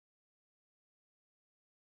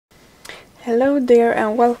Hello there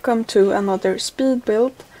and welcome to another speed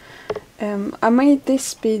build. I made this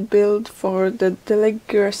speed build for the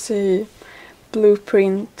deligracy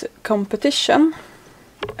blueprint competition,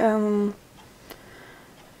 and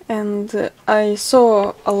I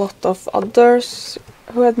saw a lot of others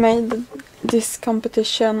who had made this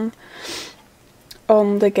competition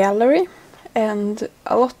on the gallery, and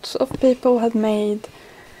a lot of people had made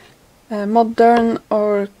modern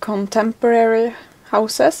or contemporary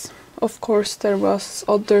houses. Of course there was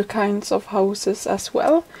other kinds of houses as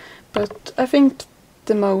well, but I think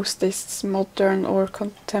the most is modern or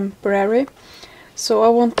contemporary. So I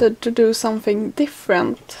wanted to do something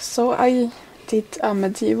different, so I did a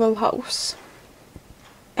medieval house.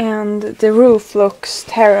 And the roof looks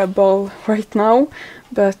terrible right now,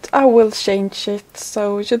 but I will change it,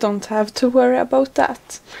 so you don't have to worry about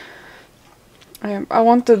that. I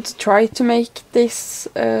wanted to try to make this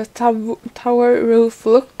tower roof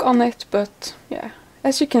look on it, but yeah,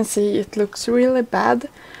 as you can see it looks really bad,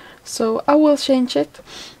 so I will change it.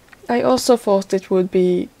 I also thought it would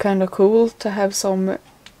be kind of cool to have some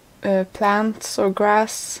plants or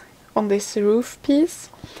grass on this roof piece,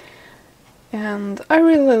 and I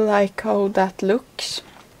really like how that looks.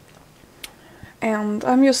 And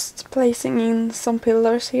I'm just placing in some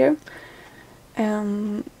pillars here,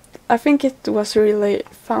 and I think it was really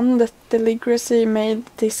fun that Deligracy made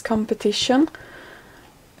this competition.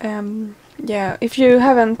 Yeah, if you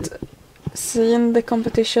haven't seen the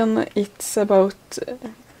competition, it's about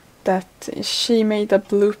that she made a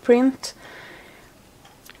blueprint,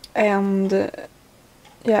 and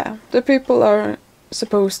yeah, the people are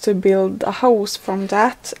supposed to build a house from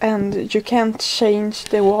that, and you can't change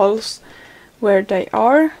the walls where they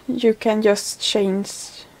are. You can just change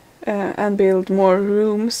and build more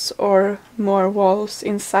rooms or more walls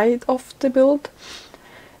inside of the build,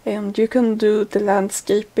 and you can do the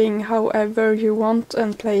landscaping however you want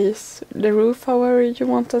and place the roof however you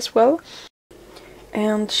want as well.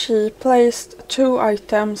 And she placed 2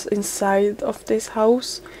 items inside of this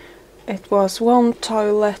house. It was 1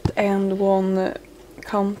 toilet and 1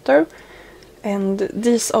 counter, and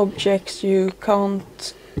these objects you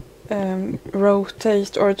can't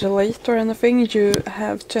rotate or delete or anything. You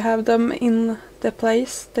have to have them in the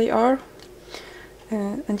place they are.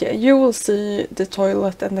 And yeah, you will see the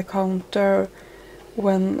toilet and the counter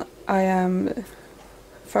when I am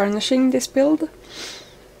furnishing this build.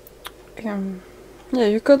 Yeah,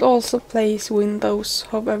 you could also place windows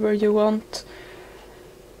however you want,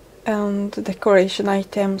 and decoration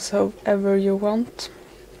items however you want,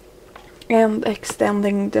 and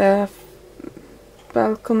extending the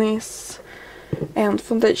balconies and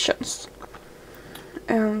foundations.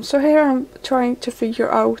 So here I'm trying to figure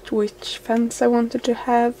out which fence I wanted to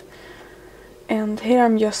have, and here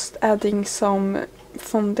I'm just adding some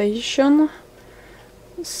foundation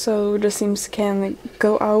so the Sims can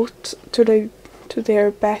go out to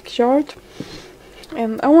their backyard.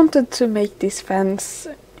 And I wanted to make this fence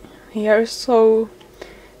here, so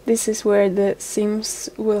this is where the Sims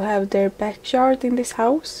will have their backyard in this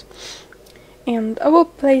house. And I will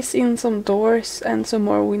place in some doors and some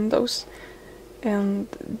more windows. And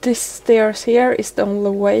this stairs here is the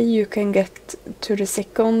only way you can get to the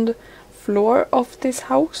 2nd floor of this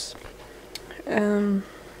house. I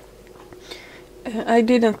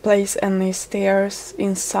didn't place any stairs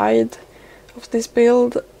inside of this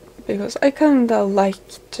build because I kinda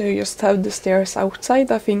like to just have the stairs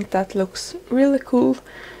outside. I think that looks really cool,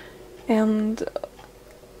 and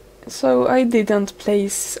so I didn't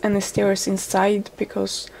place any stairs inside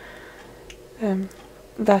because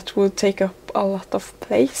that would take up a lot of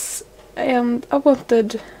place, and I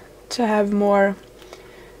wanted to have more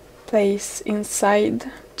place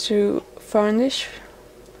inside to furnish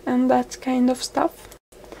and that kind of stuff.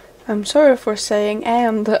 I'm sorry for saying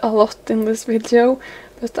 "and" a lot in this video,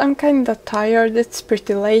 but I'm kinda tired. It's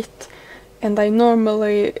pretty late, and I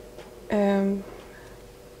normally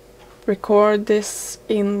record this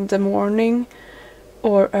in the morning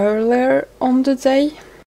or earlier on the day,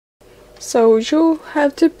 so you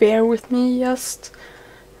have to bear with me just.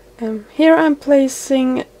 Here I'm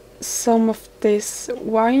placing some of these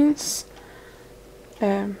wines,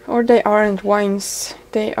 or they aren't wines,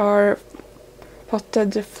 they are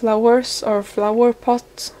potted flowers or flower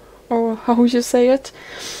pot, or how you say it,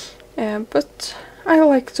 but I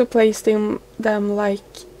like to place them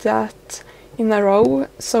like that in a row,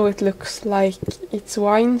 so it looks like it's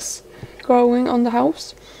vines growing on the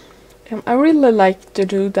house. I really like to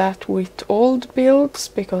do that with old builds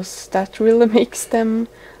because that really makes them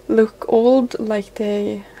look old, like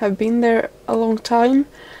they have been there a long time,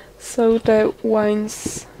 so the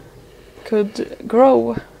vines could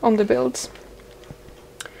grow on the builds.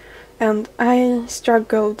 And I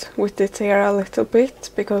struggled with it here a little bit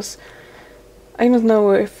because I don't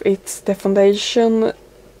know if it's the foundation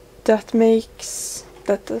that makes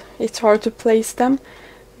that it's hard to place them,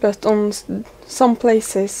 but on some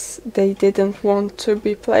places they didn't want to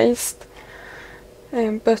be placed.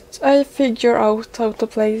 But I figured out how to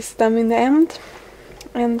place them in the end.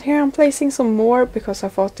 And here I'm placing some more because I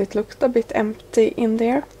thought it looked a bit empty in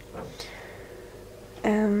there.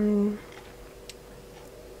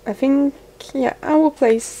 I think, yeah, I will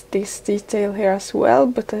place this detail here as well,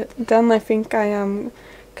 but then I think I am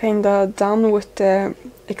kinda done with the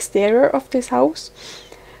exterior of this house.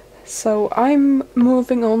 So I'm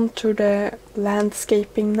moving on to the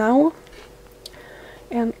landscaping now.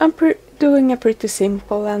 And I'm doing a pretty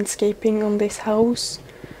simple landscaping on this house,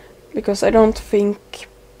 because I don't think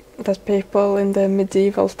that people in the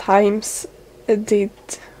medieval times did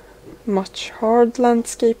much hard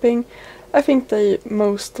landscaping. I think they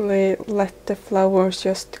mostly let the flowers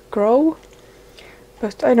just grow,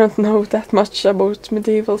 but I don't know that much about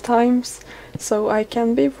medieval times, so I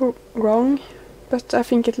can be wrong, but I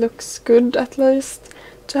think it looks good at least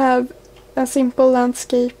to have a simple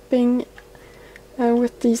landscaping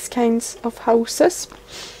with these kinds of houses.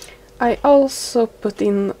 I also put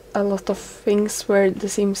in a lot of things where the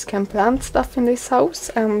Sims can plant stuff in this house,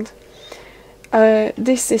 and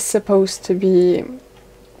this is supposed to be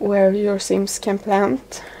where your Sims can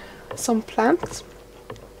plant some plants.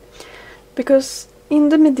 Because in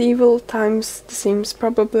the medieval times the Sims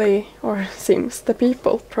probably, or Sims, the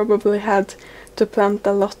people probably had to plant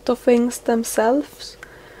a lot of things themselves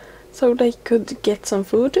so they could get some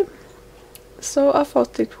food. So I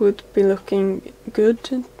thought it would be looking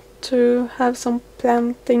good to have some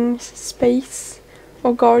planting space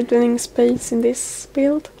or gardening space in this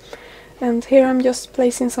build. And here I'm just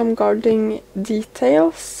placing some gardening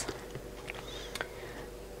details,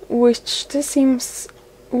 which the Sims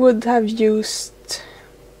would have used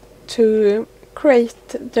to create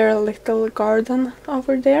their little garden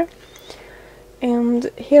over there.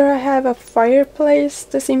 And here I have a fireplace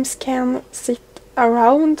the Sims can sit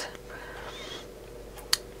around.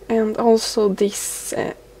 And also this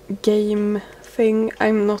game thing,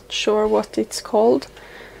 I'm not sure what it's called,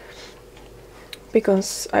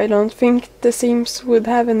 because I don't think the Sims would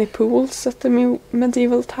have any pools at the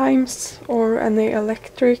medieval times or any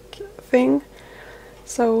electric thing.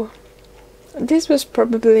 So this was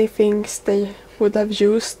probably things they would have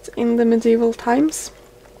used in the medieval times.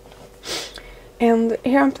 And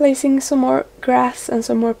here I'm placing some more grass and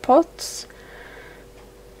some more pots.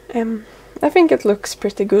 I think it looks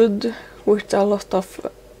pretty good with a lot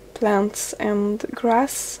of plants and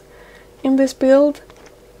grass in this build.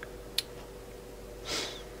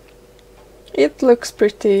 It looks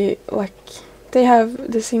pretty like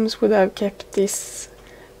the Sims would have kept this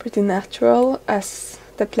pretty natural as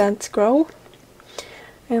the plants grow.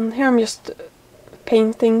 And here I'm just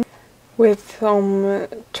painting with some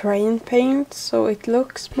terrain paint so it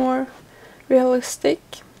looks more realistic.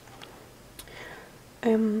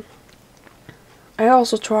 I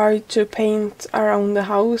also tried to paint around the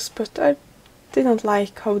house, but I didn't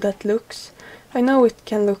like how that looks. I know it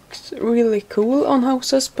can look really cool on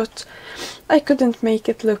houses, but I couldn't make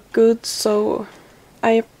it look good, so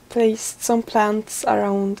I placed some plants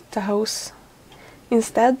around the house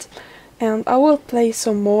instead. And I will place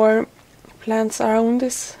some more plants around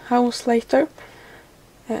this house later.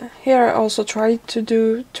 Here I also tried to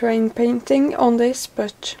do terrain painting on this,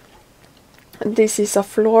 but this is a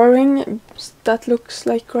flooring that looks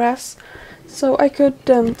like grass, so I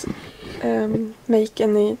couldn't make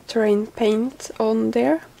any terrain paint on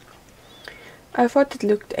there. I thought it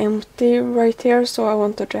looked empty right here, so I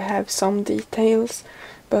wanted to have some details,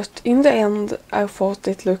 but in the end I thought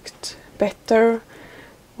it looked better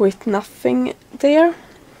with nothing there.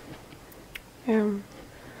 And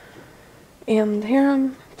here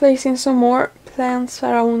I'm placing some more plants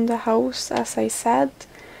around the house, as I said,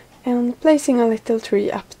 and placing a little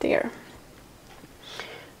tree up there.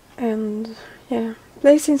 And yeah,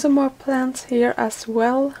 placing some more plants here as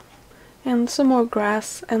well, and some more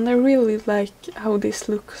grass, and I really like how this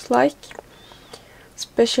looks like,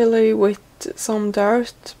 especially with some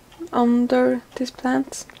dirt under these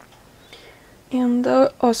plants. And I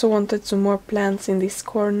also wanted some more plants in this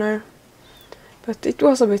corner, but it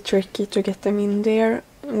was a bit tricky to get them in there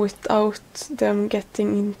without them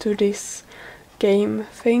getting into this game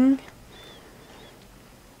thing.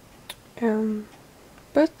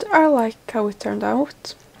 But I like how it turned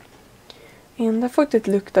out. And I thought it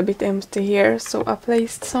looked a bit empty here, so I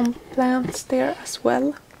placed some plants there as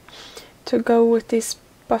well to go with these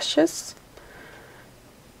bushes.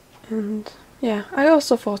 And yeah, I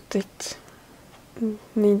also thought it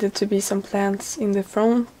needed to be some plants in the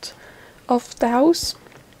front of the house.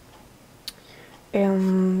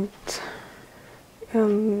 And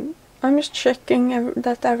I'm just checking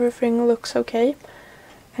that everything looks okay.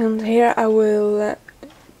 And here I will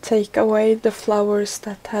take away the flowers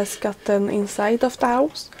that has gotten inside of the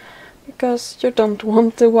house, because you don't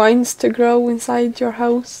want the vines to grow inside your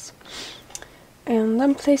house. And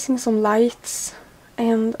I'm placing some lights,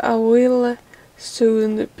 and I will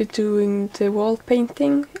soon be doing the wall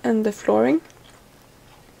painting and the flooring.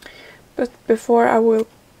 But before, I will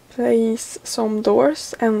place some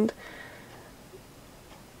doors and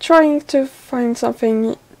trying to find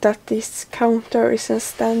something that this counter isn't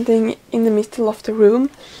standing in the middle of the room.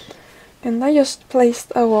 And I just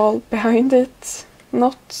placed a wall behind it.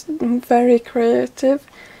 Not very creative.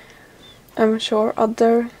 I'm sure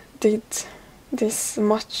other did this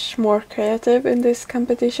much more creative in this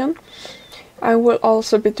competition. I will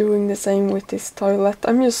also be doing the same with this toilet.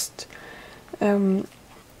 I'm just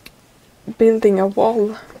building a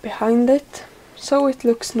wall behind it so it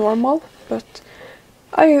looks normal, but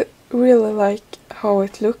I really like how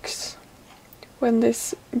it looks when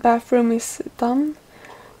this bathroom is done.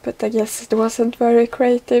 But I guess it wasn't very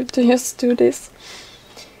creative to just do this.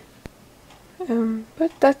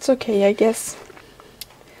 But that's okay, I guess.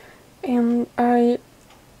 And I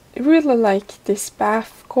really like this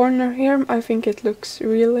bath corner here. I think it looks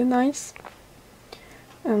really nice.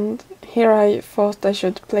 And here I thought I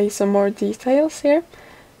should place some more details here.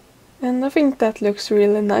 And I think that looks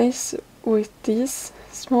really nice with these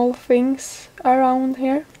small things around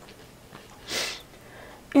here.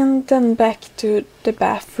 And then back to the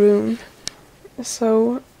bathroom.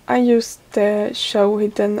 So I used the show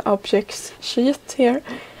hidden objects sheet here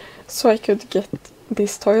so I could get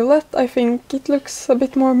this toilet. I think it looks a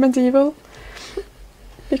bit more medieval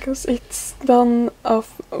because it's done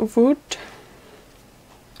of wood.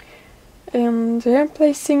 And I'm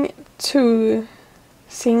placing 2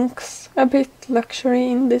 sinks, a bit luxury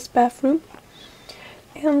in this bathroom.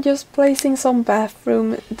 And just placing some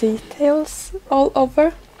bathroom details all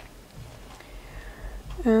over.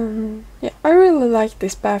 Yeah, I really like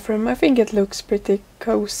this bathroom. I think it looks pretty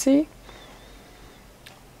cozy.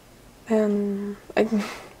 And I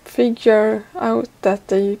figure out that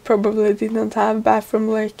they probably didn't have a bathroom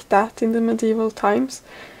like that in the medieval times.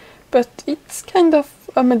 But it's kind of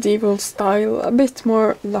a medieval style, a bit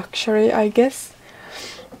more luxury, I guess.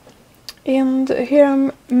 And here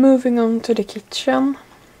I'm moving on to the kitchen.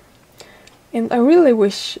 And I really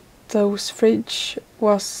wish those fridge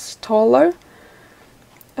was taller,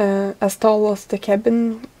 as tall as the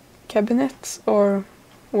cabinets, or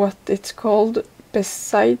what it's called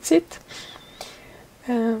besides it.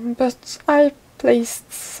 But I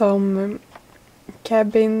placed some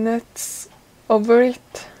cabinets over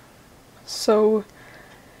it, so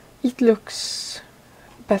it looks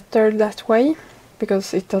better that way,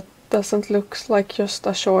 because it doesn't look like just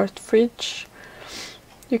a short fridge.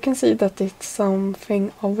 You can see that it's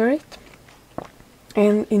something over it.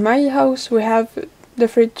 And in my house we have the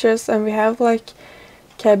fridges and we have like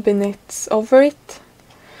cabinets over it.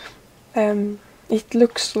 It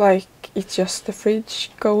looks like it's just the fridge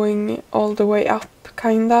going all the way up,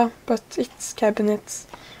 kinda, but it's cabinets.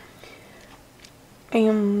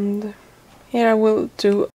 And here I will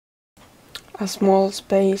do a small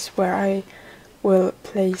space where I will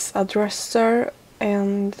place a dresser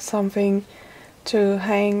and something to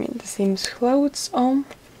hang the Sims clothes on.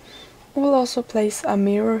 We'll also place a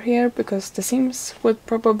mirror here because the Sims would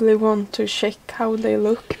probably want to check how they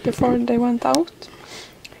look before they went out.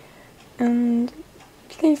 And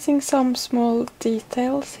placing some small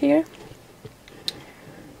details here.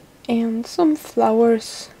 And some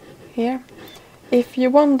flowers here. If you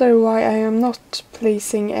wonder why I am not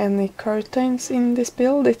placing any curtains in this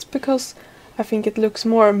build, it's because I think it looks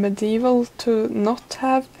more medieval to not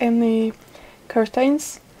have any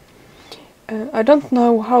curtains. I don't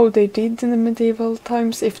know how they did in the medieval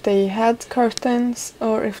times, if they had curtains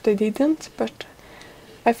or if they didn't, but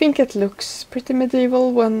I think it looks pretty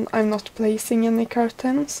medieval when I'm not placing any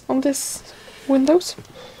curtains on these windows.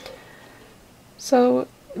 So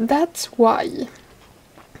that's why.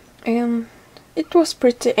 And it was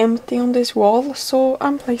pretty empty on this wall, so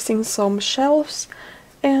I'm placing some shelves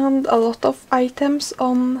and a lot of items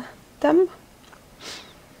on them.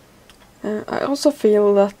 I also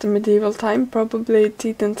feel that the medieval time probably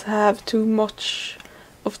didn't have too much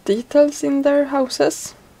of details in their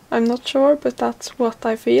houses. I'm not sure, but that's what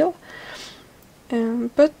I feel.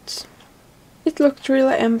 But it looked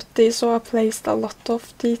really empty, so I placed a lot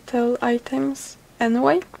of detail items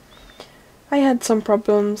anyway. I had some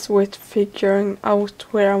problems with figuring out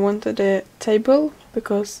where I wanted a table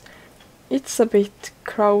because it's a bit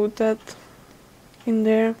crowded in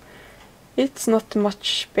there. It's not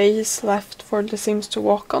much space left for the Sims to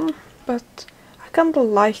walk on, but I kinda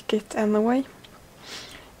like it anyway.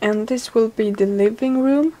 And this will be the living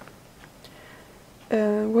room,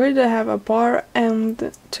 where they have a bar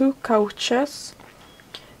and 2 couches.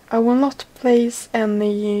 I will not place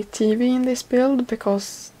any TV in this build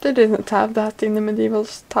because they didn't have that in the medieval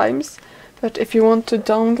times. But if you want to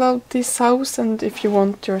download this house and if you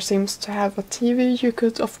want your Sims to have a TV, you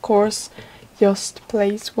could of course just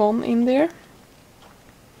place one in there.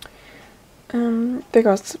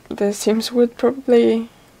 Because the Sims would probably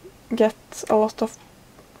get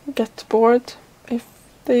bored if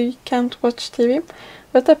they can't watch TV.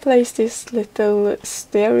 But I placed this little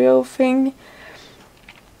stereo thing,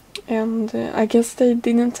 and I guess they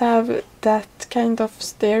didn't have that kind of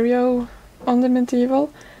stereo on the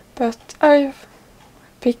medieval, but I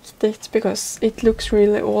picked it because it looks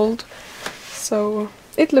really old, so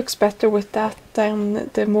it looks better with that than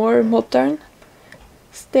the more modern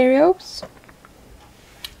stereos.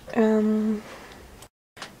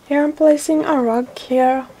 Here I'm placing a rug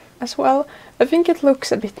here as well. I think it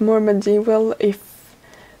looks a bit more medieval if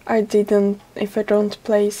I don't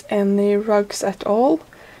place any rugs at all,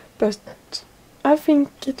 but I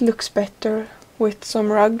think it looks better with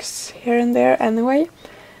some rugs here and there anyway,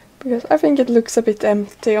 because I think it looks a bit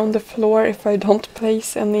empty on the floor if I don't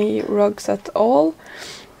place any rugs at all.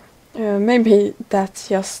 Maybe that's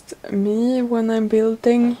just me when I'm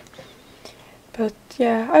building, but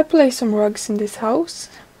yeah, I place some rugs in this house,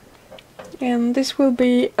 and this will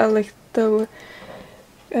be a little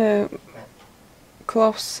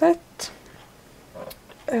closet.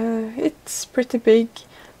 It's pretty big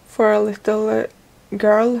for a little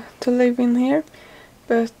girl to live in here,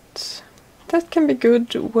 but that can be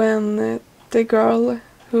good when the girl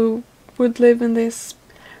who would live in this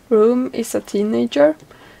room is a teenager.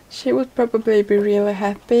 She would probably be really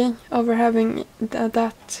happy over having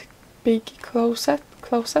that big closet.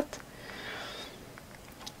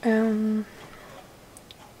 And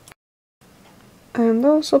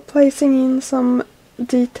also placing in some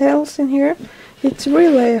details in here. It's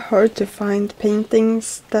really hard to find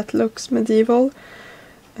paintings that looks medieval,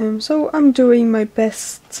 so I'm doing my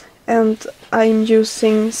best, and I'm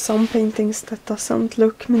using some paintings that doesn't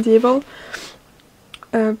look medieval,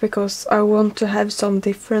 because I want to have some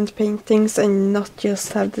different paintings and not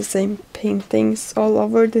just have the same paintings all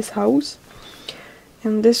over this house.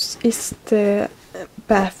 And this is the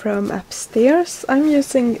bathroom upstairs. I'm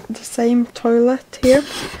using the same toilet here,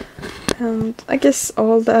 and I guess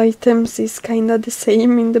all the items is kinda the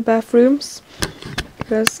same in the bathrooms,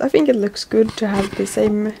 because I think it looks good to have the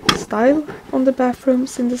same style on the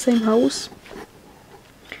bathrooms in the same house.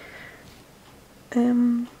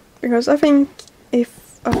 Because I think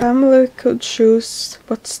if a family could choose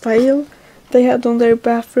what style they had on their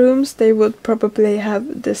bathrooms, they would probably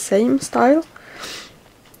have the same style.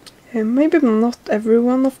 Maybe not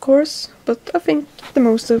everyone, of course, but I think the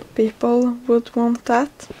most of people would want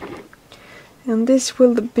that. And this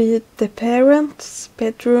will be the parents'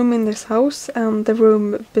 bedroom in this house, and the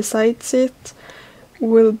room besides it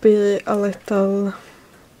will be a little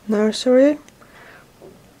nursery.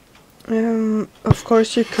 Of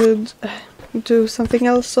course you could do something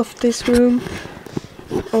else of this room,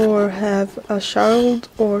 or have a child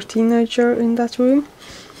or teenager in that room,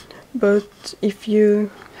 but if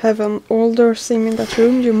you have an older Sim in that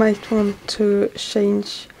room, you might want to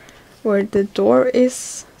change where the door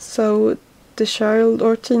is, so the child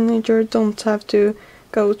or teenager don't have to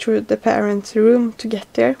go through the parents' room to get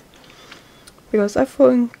there, because I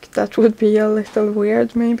think that would be a little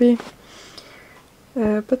weird maybe,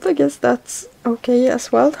 but I guess that's okay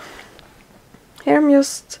as well. Here I'm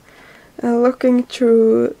just looking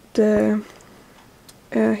through the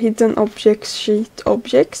hidden objects sheet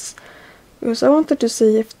objects, because I wanted to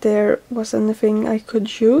see if there was anything I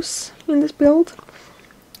could use in this build.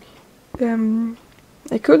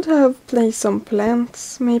 I could have placed some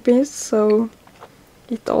plants maybe, so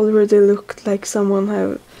it already looked like someone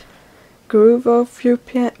had grew a few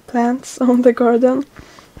plants on the garden,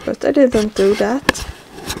 but I didn't do that.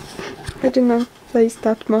 I did not place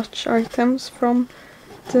that much items from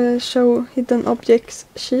the show hidden objects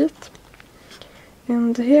sheet.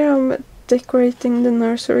 And here I'm decorating the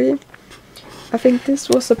nursery. I think this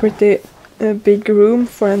was a pretty big room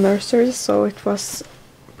for a nursery, so it was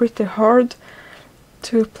pretty hard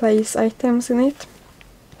to place items in it.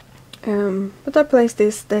 But I placed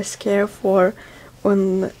this desk here for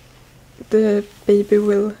when the baby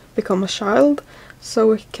will become a child,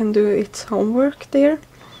 so it can do its homework there.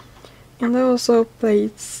 And I also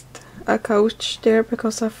placed a couch there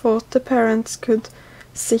because I thought the parents could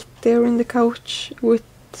sit there in the couch with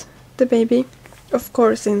the baby. Of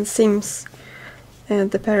course, in Sims,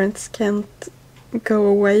 the parents can't go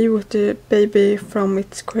away with the baby from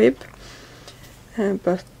its crib.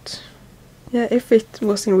 But yeah, if it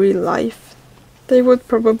was in real life, they would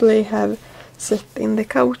probably have sit in the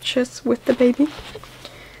couches with the baby.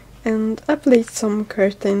 And I placed some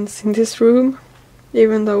curtains in this room,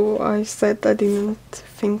 even though I said I didn't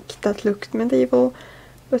think that looked medieval,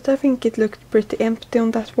 but I think it looked pretty empty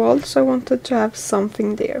on that wall, so I wanted to have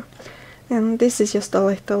something there. And this is just a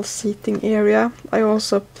little seating area. I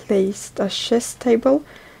also placed a chess table,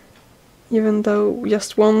 even though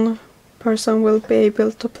just one person will be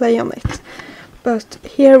able to play on it. But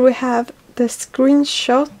here we have the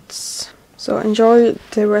screenshots, so enjoy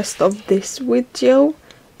the rest of this video,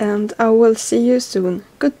 and I will see you soon.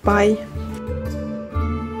 Goodbye!